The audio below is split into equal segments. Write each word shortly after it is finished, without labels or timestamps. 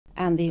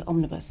and the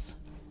omnibus.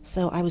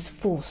 So I was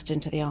forced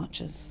into the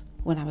Archers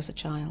when I was a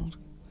child.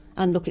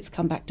 And look, it's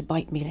come back to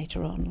bite me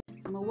later on.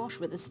 I'm awash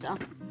with this stuff.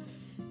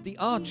 The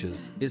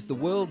Archers is the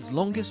world's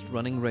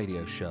longest-running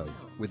radio show,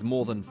 with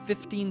more than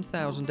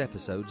 15,000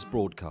 episodes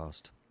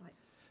broadcast.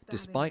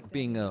 Despite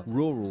being a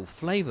rural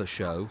flavour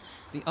show,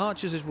 The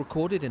Archers is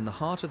recorded in the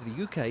heart of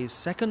the UK's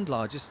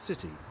second-largest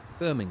city,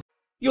 Birmingham.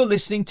 You're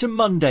listening to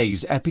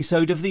Monday's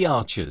episode of The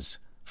Archers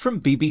from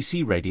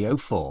BBC Radio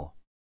 4.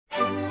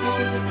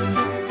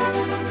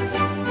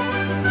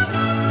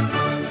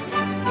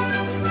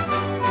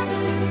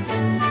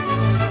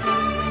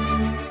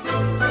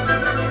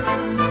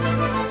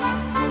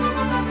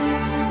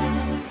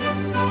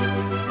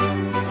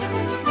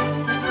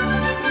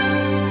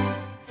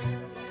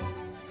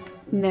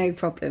 No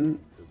problem.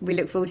 We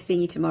look forward to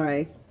seeing you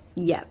tomorrow.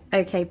 Yep.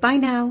 OK, bye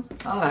now.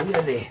 Ah,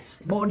 Lily.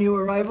 More new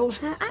arrivals?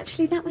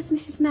 Actually, that was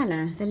Mrs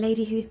Mellor, the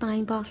lady who's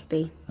buying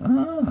Bartleby.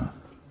 Ah.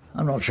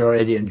 I'm not sure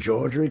Eddie and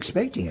George are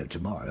expecting her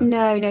tomorrow.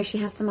 No, she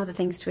has some other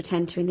things to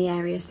attend to in the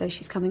area, so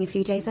she's coming a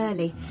few days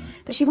early.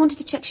 But she wanted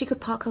to check she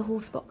could park her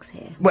horse box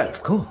here. Well,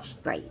 of course.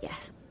 Great,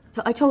 yes.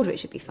 But I told her it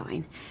should be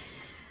fine.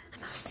 I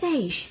must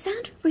say, she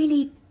sounded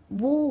really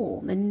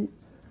warm and,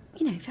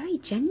 very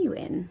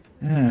genuine.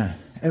 Yeah,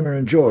 Emma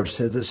and George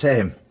said the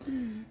same.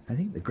 I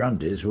think the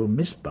Grundys will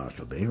miss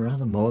Bartleby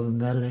rather more than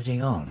they're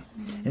letting on.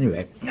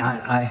 Anyway,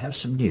 I have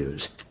some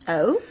news.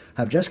 Oh?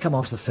 I've just come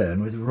off the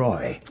phone with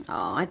Roy.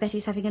 Oh, I bet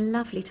he's having a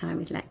lovely time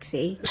with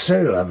Lexi.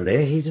 So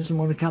lovely, he doesn't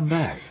want to come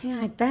back. Yeah,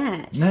 I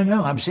bet.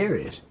 No, I'm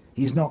serious.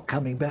 He's not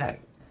coming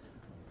back.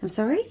 I'm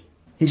sorry?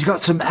 He's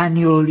got some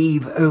annual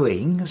leave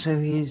owing, so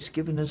he's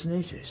given us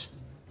notice.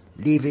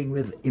 Leaving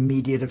with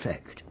immediate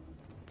effect.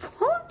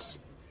 What?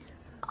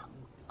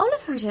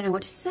 Oliver, I don't know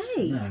what to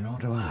say. No, nor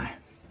do I.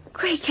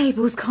 Grey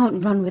Gables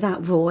can't run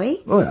without Roy.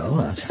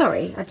 Well,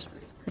 Sorry, I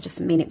just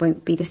mean it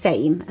won't be the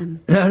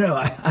same. No,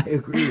 I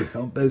agree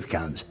on both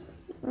counts.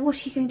 What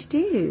are you going to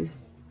do?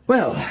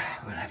 Well,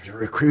 we'll have to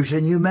recruit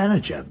a new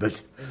manager,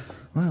 but,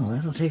 well,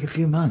 that'll take a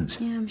few months.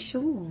 Yeah, I'm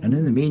sure. And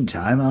in the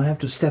meantime, I'll have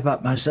to step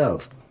up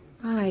myself.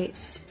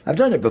 Right. I've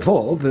done it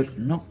before, but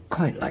not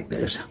quite like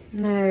this.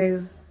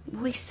 No.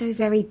 Roy's so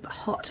very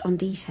hot on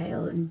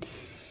detail and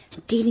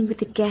dealing with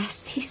the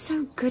guests. He's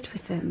so good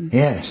with them.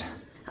 Yes.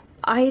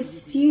 I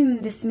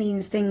assume this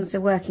means things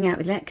are working out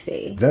with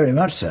Lexi. Very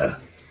much so.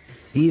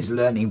 He's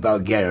learning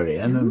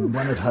Bulgarian, and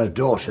one of her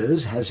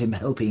daughters has him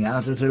helping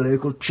out at a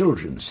local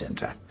children's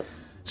centre,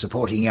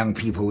 supporting young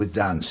people with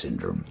Down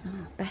syndrome.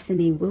 Oh,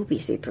 Bethany will be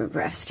super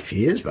impressed.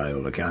 She is, by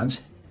all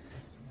accounts.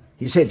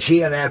 He said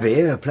she and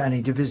Abby are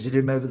planning to visit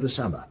him over the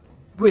summer.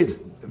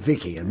 With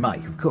Vicky and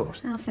Mike, of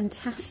course. Oh,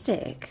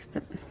 fantastic.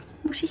 But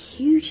what a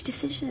huge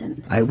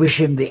decision. I wish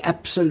him the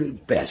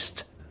absolute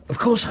best. Of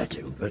course I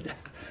do, but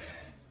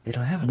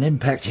it'll have an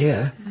impact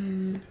here.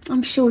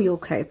 I'm sure you'll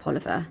cope,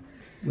 Oliver.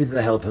 With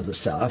the help of the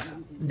staff.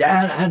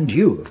 And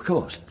you, of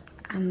course.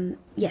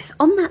 Yes,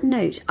 on that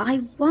note,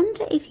 I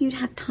wonder if you'd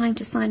had time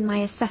to sign my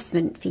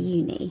assessment for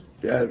uni.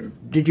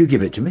 Did you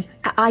give it to me?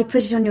 I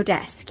put it on your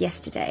desk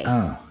yesterday.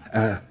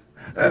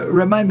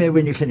 Remind me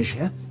when you finish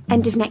here.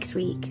 End of next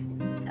week.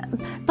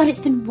 But it's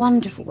been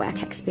wonderful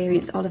work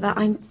experience, Oliver.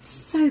 I'm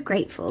so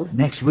grateful.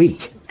 Next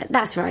week?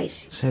 That's right.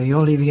 So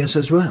you're leaving us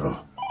as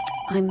well?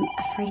 I'm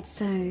afraid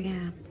so,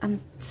 yeah.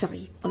 I'm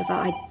sorry, Oliver,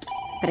 I'd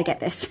better get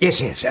this.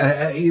 Yes,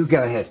 you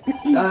go ahead.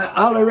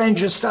 I'll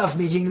arrange a staff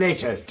meeting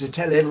later to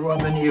tell everyone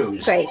the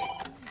news. Great.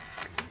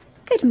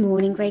 Good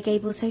morning, Grey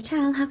Gables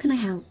Hotel. How can I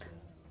help?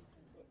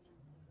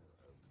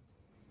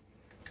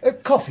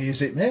 Coffee,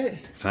 is it,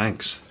 mate?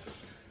 Thanks.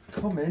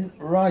 Coming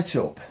right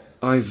up.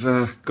 I've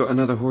got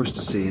another horse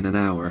to see in an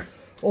hour.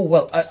 Oh,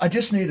 well, I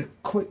just need a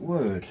quick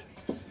word.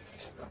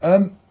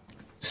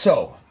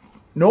 So,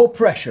 no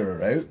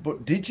pressure out,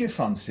 but did you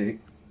fancy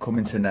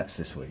coming to Nets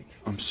this week?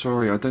 I'm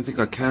sorry, I don't think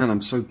I can.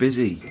 I'm so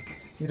busy.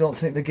 You don't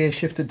think the gear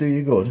shift would do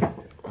you good?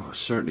 Oh, I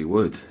certainly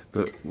would.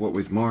 But what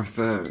with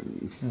Martha...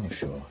 Oh,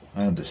 sure.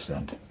 I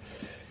understand.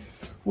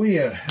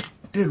 We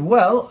did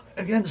well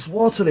against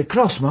Waterley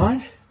Cross,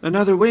 mind.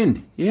 Another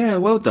win. Yeah,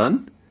 well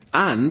done.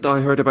 And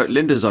I heard about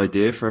Linda's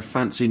idea for a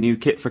fancy new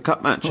kit for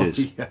cup matches.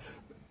 Oh, yeah.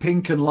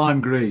 Pink and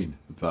lime green,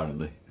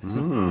 apparently.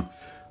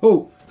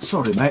 Oh,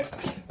 sorry, mate.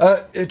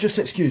 Just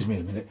excuse me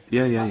a minute.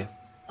 Yeah.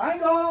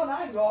 Hang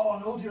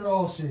on. Hold your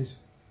horses.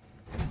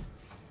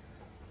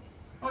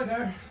 Hi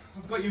there.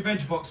 I've got your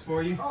veg box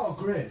for you. Oh,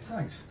 great.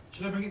 Thanks.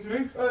 Should I bring it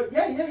through?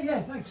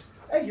 Yeah. Thanks.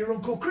 Hey, your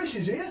Uncle Chris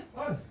is here.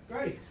 Oh,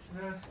 great.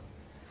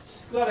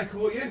 Glad I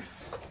caught you.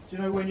 Do you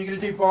know when you're going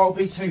to do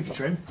Bartleby hoof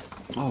trim?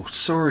 Oh,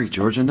 sorry,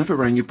 George. I never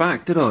rang you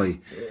back, did I?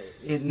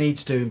 It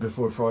needs doing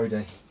before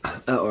Friday.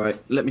 All right.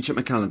 Let me check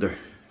my calendar.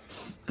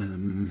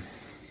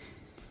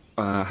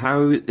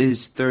 How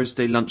is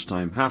Thursday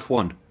lunchtime?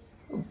 1:30?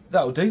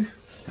 That'll do.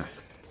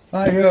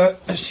 I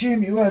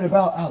assume you heard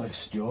about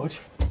Alice,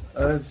 George.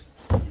 Do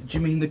you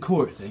mean the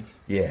court thing?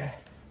 Yeah.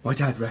 My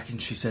dad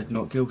reckons she said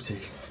not guilty.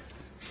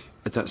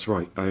 That's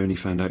right. I only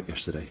found out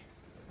yesterday.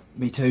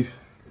 Me too.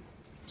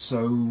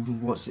 So,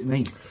 what's it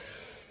mean?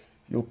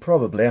 You'll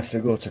probably have to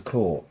go to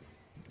court.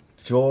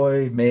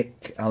 Joy,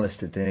 Mick,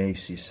 Alistair,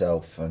 Denise,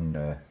 yourself,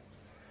 and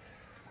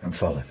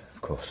Fallon,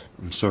 of course.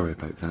 I'm sorry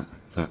about that.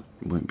 That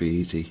won't be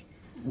easy.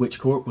 Which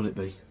court will it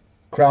be?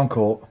 Crown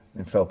Court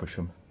in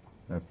Felpersham.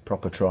 A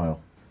proper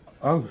trial.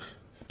 Oh.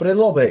 But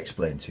it'll all be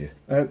explained to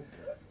you.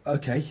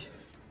 OK.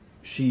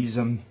 She's,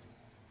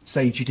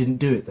 saying she didn't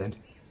do it then?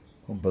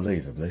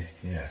 Unbelievably,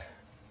 yeah.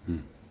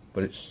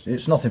 But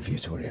it's nothing for you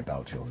to worry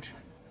about, George.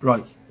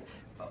 Right.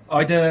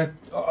 I'd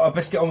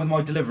best get on with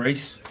my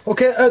deliveries.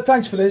 OK,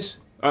 thanks for this.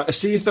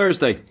 See you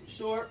Thursday.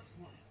 Sure.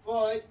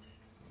 Bye.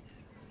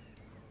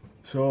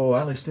 So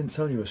Alice didn't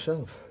tell you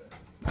herself?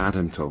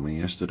 Adam told me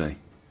yesterday.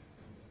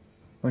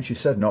 When she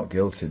said not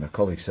guilty, my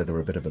colleague said there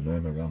were a bit of a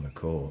murmur around the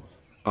court.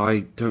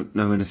 I don't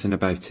know anything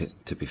about it,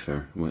 to be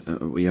fair.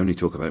 We only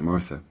talk about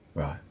Martha.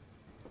 Right.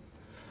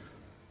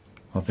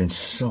 I've been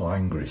so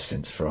angry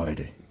since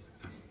Friday.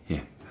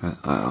 Yeah,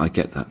 I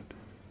get that.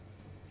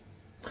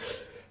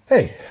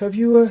 Hey, have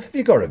you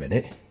got a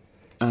minute?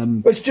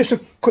 Well, it's just a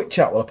quick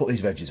chat while I put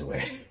these veggies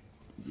away.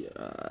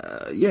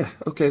 Yeah,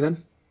 OK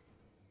then.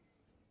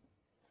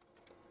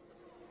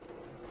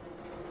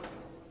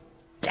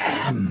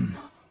 Damn!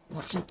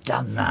 What's it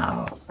done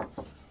now?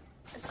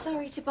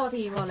 Sorry to bother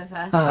you,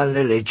 Oliver. Ah,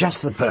 Lily,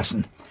 just the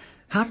person.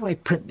 How do I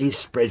print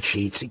these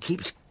spreadsheets? It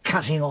keeps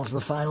cutting off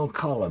the final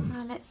column.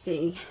 Well, let's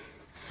see.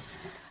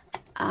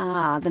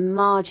 Ah, the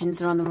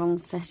margins are on the wrong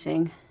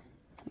setting.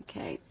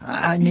 OK.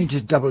 I need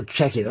to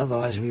double-check it,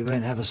 otherwise we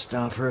won't have a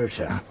staff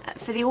rota.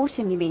 For the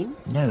autumn, you mean?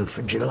 No,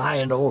 for July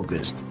and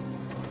August.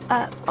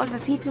 Oliver,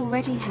 people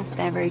already have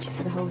their rota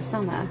for the whole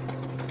summer.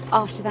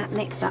 After that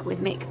mix-up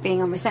with Mick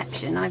being on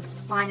reception, I've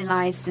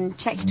finalised and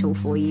checked it all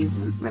for you,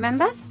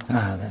 remember?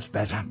 Ah, that's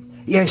better.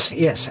 Yes.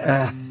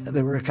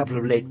 There were a couple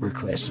of late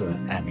requests for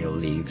annual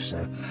leave,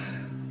 so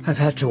I've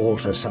had to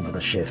alter some of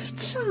the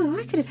shifts. Oh,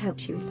 I could have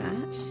helped you with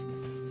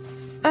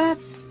that.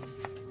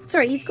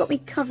 Sorry, you've got me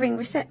covering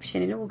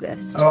reception in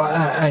August. Oh,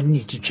 I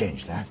need to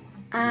change that.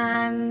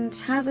 And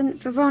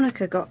hasn't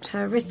Veronica got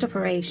her wrist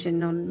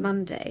operation on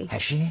Monday?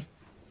 Has she?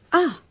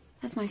 Ah,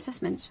 there's my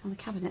assessment on the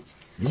cabinet.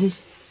 Is it?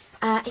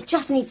 It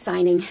just needs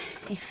signing,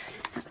 if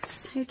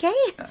that's OK.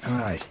 All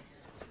right.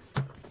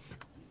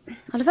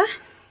 Oliver?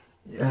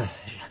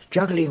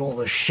 Juggling all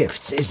the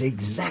shifts is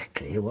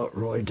exactly what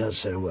Roy does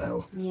so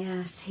well.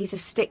 Yes, he's a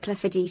stickler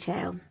for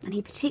detail, and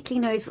he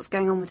particularly knows what's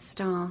going on with the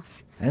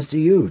staff. As do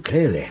you,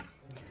 clearly.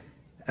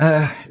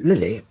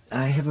 Lily,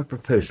 I have a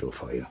proposal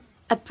for you.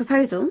 A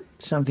proposal?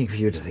 Something for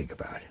you to think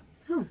about.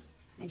 Oh,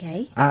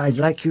 OK. I'd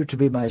like you to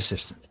be my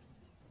assistant.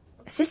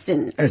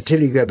 Assistant?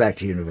 Till you go back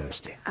to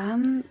university.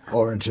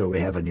 Or until we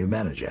have a new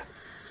manager.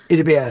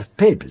 It'd be a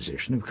paid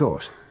position, of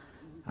course.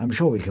 I'm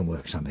sure we can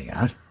work something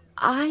out.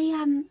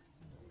 I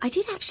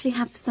did actually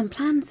have some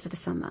plans for the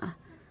summer.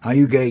 Are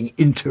you going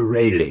into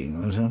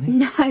railing or something?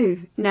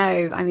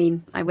 No, I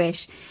mean, I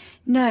wish.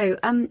 No,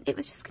 it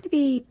was just going to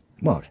be...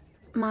 What?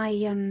 My,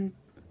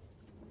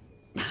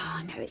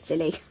 Oh, no, it's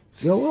silly.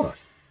 Your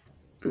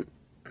what?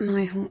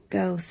 My hot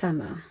girl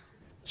summer.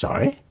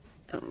 Sorry?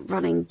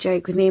 Running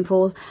joke with me and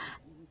Paul.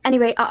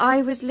 Anyway,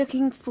 I was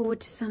looking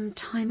forward to some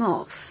time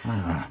off.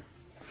 Ah.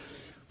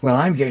 Well,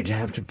 I'm going to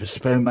have to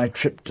postpone my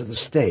trip to the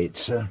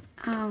States. Oh,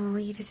 are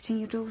you visiting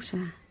your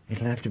daughter?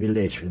 It'll have to be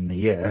later in the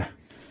year.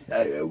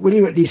 Will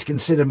you at least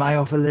consider my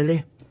offer,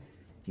 Lily?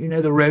 You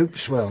know the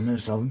ropes, well,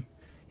 most of them.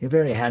 You're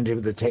very handy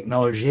with the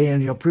technology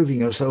and you're proving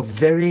yourself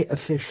very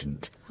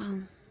efficient.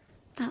 Well,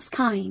 that's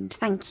kind,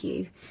 thank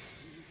you.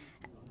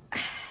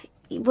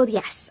 Well,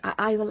 yes,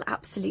 I will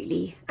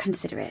absolutely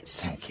consider it.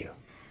 Thank you.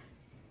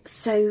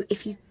 So,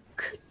 if you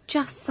could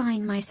just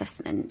sign my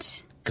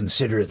assessment.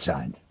 Consider it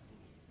signed.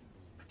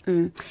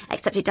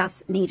 Except it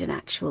does need an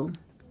actual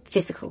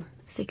physical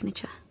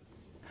signature.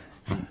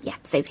 Yeah,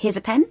 so here's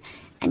a pen,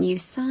 and you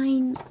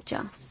sign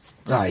just...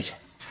 Right.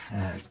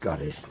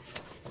 Got it.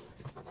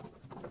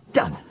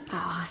 Done.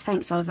 Ah,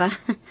 thanks, Oliver.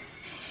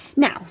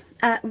 Now,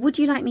 would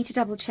you like me to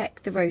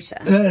double-check the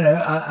rota?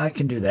 No, I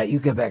can do that. You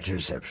go back to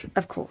reception.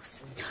 Of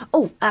course.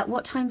 Oh,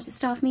 what time's the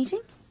staff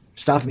meeting?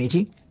 Staff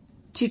meeting?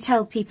 To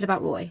tell people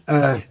about Roy.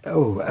 I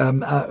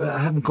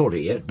haven't called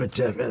it yet, but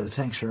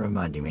thanks for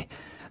reminding me.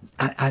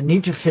 I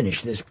need to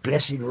finish this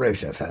blessed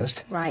rota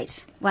first.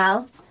 Right.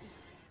 Well,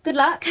 good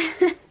luck.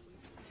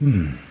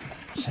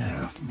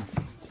 So,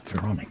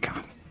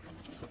 Veronica.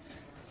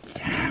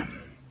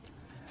 Damn.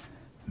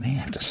 May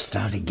have to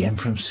start again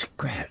from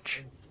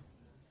scratch.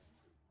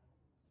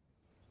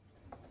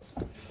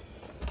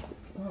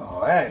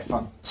 Oh, hey,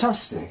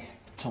 fantastic.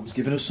 Tom's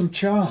given us some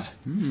chard.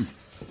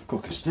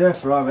 Cook a stir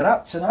fry with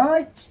that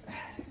tonight.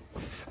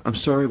 I'm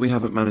sorry we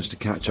haven't managed to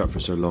catch up for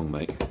so long,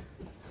 mate.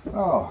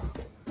 Oh,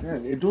 yeah,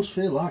 it does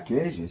feel like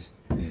ages.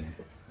 Yeah.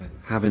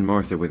 Having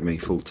Martha with me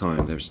full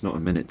time, there's not a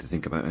minute to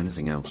think about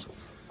anything else.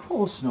 Of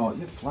course not.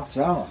 You're flat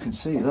out, I can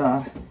see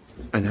that.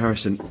 And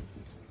Harrison,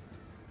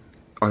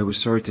 I was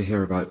sorry to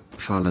hear about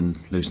Fallon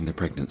losing the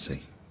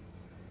pregnancy.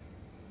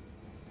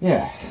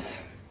 Yeah.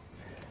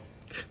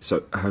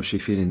 So, how's she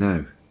feeling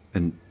now?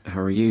 And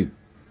how are you?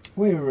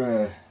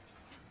 We're,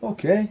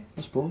 okay,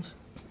 I suppose.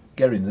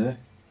 Getting there.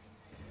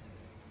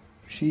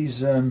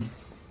 She's not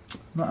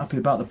happy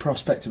about the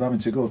prospect of having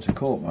to go to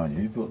court, mind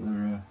you, but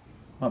there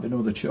might be no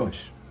other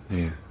choice.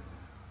 Yeah.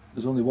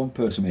 There's only one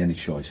person with any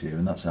choice here,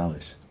 and that's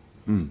Alice.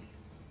 Hmm.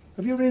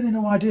 Have you really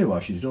no idea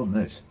why she's done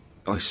this?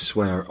 I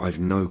swear I've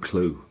no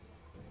clue.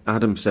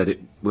 Adam said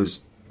it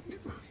was...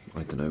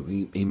 I don't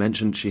know, he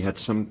mentioned she had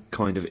some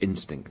kind of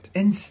instinct.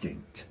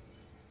 Instinct?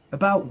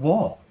 About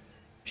what?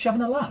 She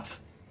having a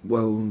laugh?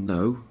 Well,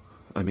 no.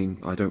 I mean,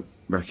 I don't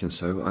reckon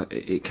so.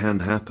 It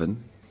can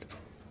happen.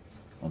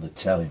 On the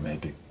telly,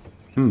 maybe.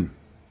 Hmm.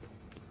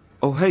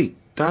 Oh, hey,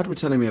 Dad were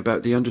telling me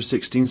about the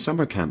under-16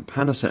 summer camp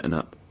Hannah setting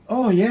up.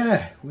 Oh,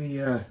 yeah. We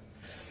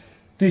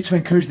need to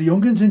encourage the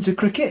young uns into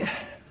cricket.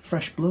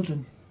 Fresh blood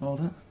and all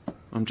that.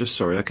 I'm just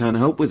sorry I can't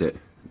help with it.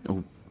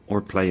 Or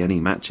play any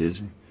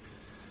matches.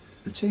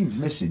 The team's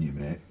missing you,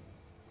 mate.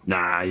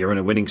 Nah, you're on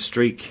a winning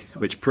streak,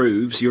 which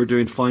proves you're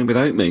doing fine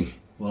without me.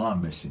 Well,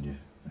 I'm missing you,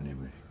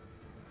 anyway.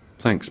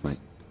 Thanks, mate.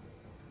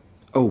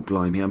 Oh,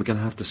 blimey, I'm going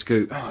to have to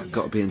scoot. I've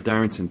got to be in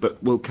Darrington,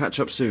 but we'll catch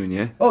up soon,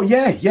 yeah? Oh,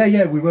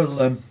 yeah, we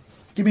will.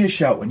 Give me a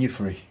shout when you're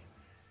free.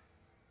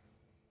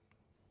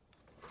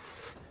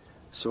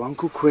 So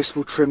Uncle Chris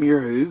will trim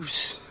your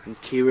hooves,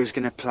 and Kira's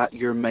going to plait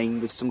your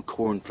mane with some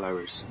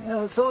cornflowers.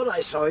 I thought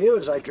I saw you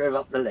as I drove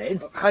up the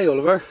lane. Hey,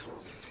 Oliver.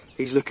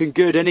 He's looking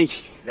good, isn't he?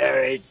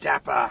 Very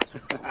dapper.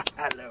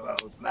 Hello,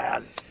 old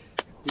man.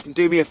 You can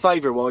do me a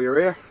favour while you're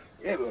here.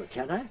 Yeah, well,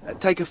 can I?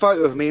 Take a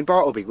photo of me and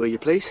Bartleby, will you,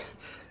 please?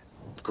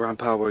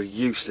 Grandpa were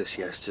useless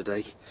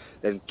yesterday.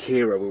 Then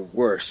Kira were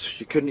worse.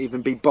 She couldn't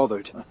even be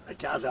bothered. I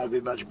doubt I'll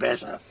be much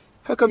better.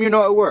 How come you're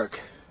not at work?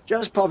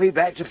 Just popping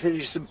back to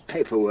finish some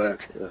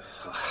paperwork.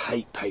 I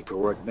hate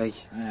paperwork, me.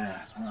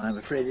 Yeah, I'm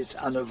afraid it's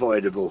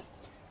unavoidable.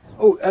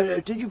 Oh,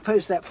 did you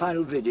post that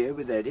final video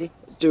with Eddie?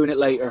 Doing it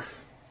later.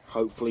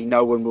 Hopefully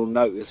no one will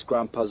notice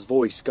Grandpa's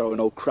voice going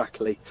all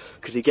crackly,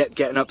 because he kept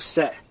getting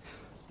upset.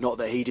 Not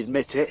that he'd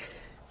admit it.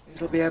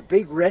 It'll be a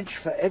big wrench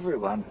for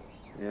everyone.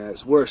 Yeah,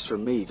 it's worse for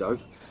me, though.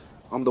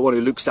 I'm the one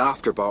who looks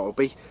after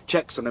Bartleby,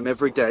 checks on him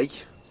every day.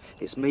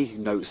 It's me who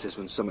notices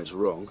when something's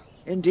wrong.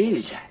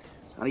 Indeed.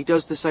 And he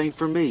does the same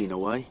for me, in a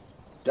way.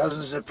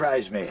 Doesn't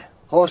surprise me.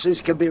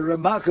 Horses can be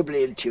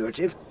remarkably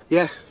intuitive.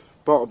 Yeah,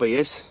 Bartleby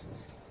is.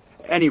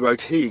 Any road,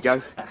 here you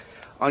go.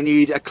 I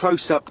need a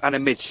close-up and a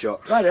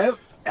mid-shot. Righto.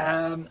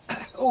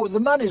 Oh, the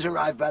money's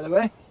arrived, by the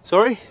way.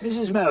 Sorry?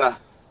 Mrs Mellor.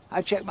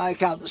 I checked my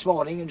account this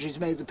morning and she's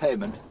made the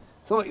payment.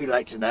 Thought you'd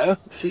like to know.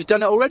 She's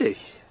done it already?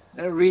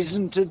 No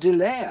reason to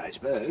delay, I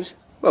suppose.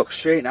 Well,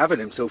 she ain't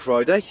having him till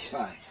Friday.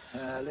 Fine.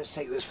 Let's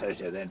take this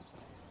photo then.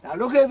 Now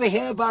look over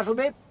here,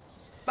 Bartleby.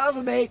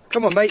 Bartleby.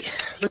 Come on, mate.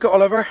 Look at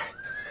Oliver.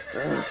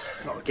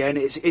 Not again.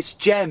 It's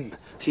Jem.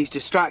 She's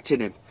distracting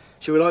him.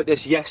 She was like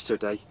this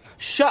yesterday.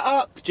 Shut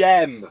up,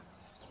 Jem.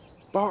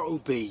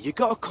 Bartleby, you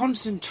got to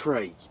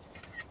concentrate.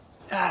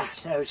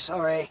 No,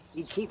 sorry.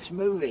 He keeps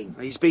moving.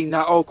 He's been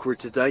that awkward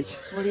today.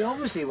 Well, he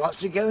obviously wants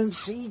to go and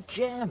see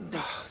Jem.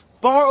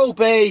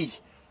 Bartleby!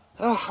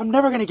 Oh, I'm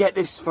never going to get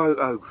this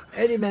photo.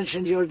 Eddie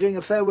mentioned you're doing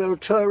a farewell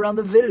tour around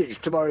the village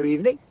tomorrow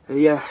evening.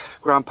 Yeah,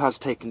 Grandpa's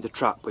taken the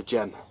trap with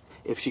Jem.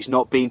 If she's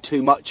not been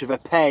too much of a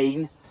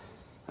pain,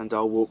 and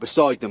I'll walk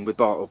beside them with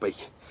Bartleby.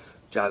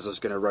 Jazzer's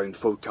going to round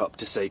folk up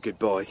to say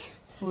goodbye.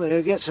 Well,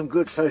 you'll get some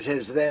good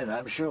photos then,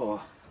 I'm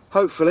sure.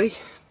 Hopefully.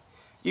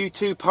 You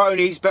two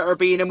ponies better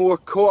be in a more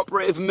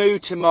cooperative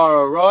mood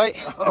tomorrow, right?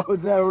 Oh,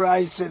 they'll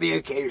rise to the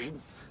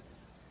occasion.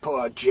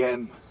 Poor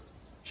Jem.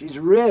 She's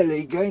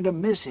really going to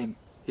miss him.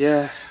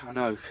 Yeah, I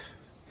know.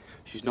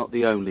 She's not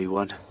the only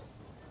one.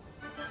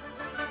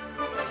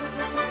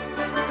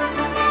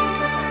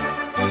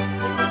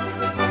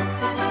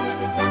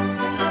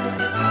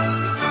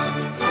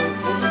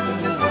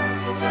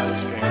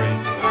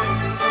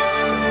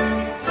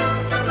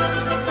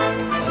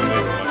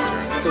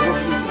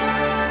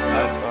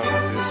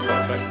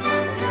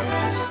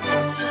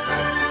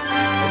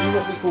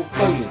 What we call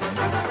Fallon?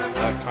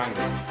 Kind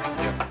of,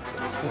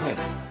 yeah.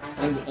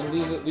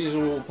 And these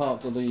are all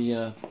part of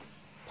the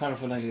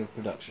paraphernalia of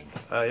production?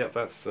 Yep,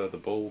 that's the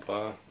bull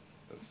bar.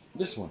 That's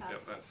this one?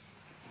 Yep, that's...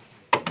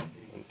 I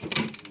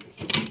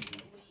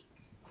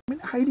mean,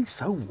 Hayley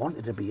so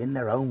wanted to be in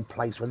their own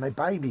place when their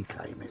baby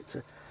came. It's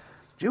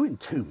due in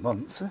 2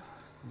 months.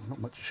 Not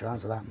much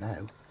chance of that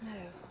now.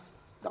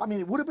 No. I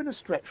mean, it would have been a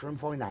stretch for them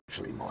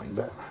financially, mind,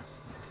 but...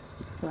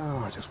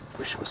 Oh, I just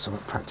wish there was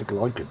something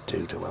practical I could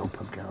do to help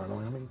them,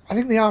 Caroline. I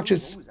think The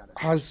Archers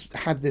has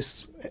had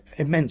this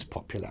immense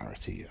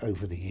popularity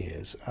over the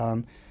years,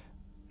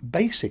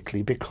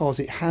 basically because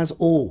it has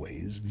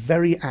always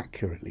very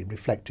accurately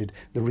reflected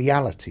the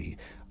reality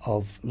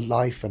of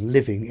life and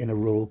living in a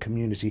rural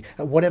community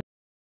at whatever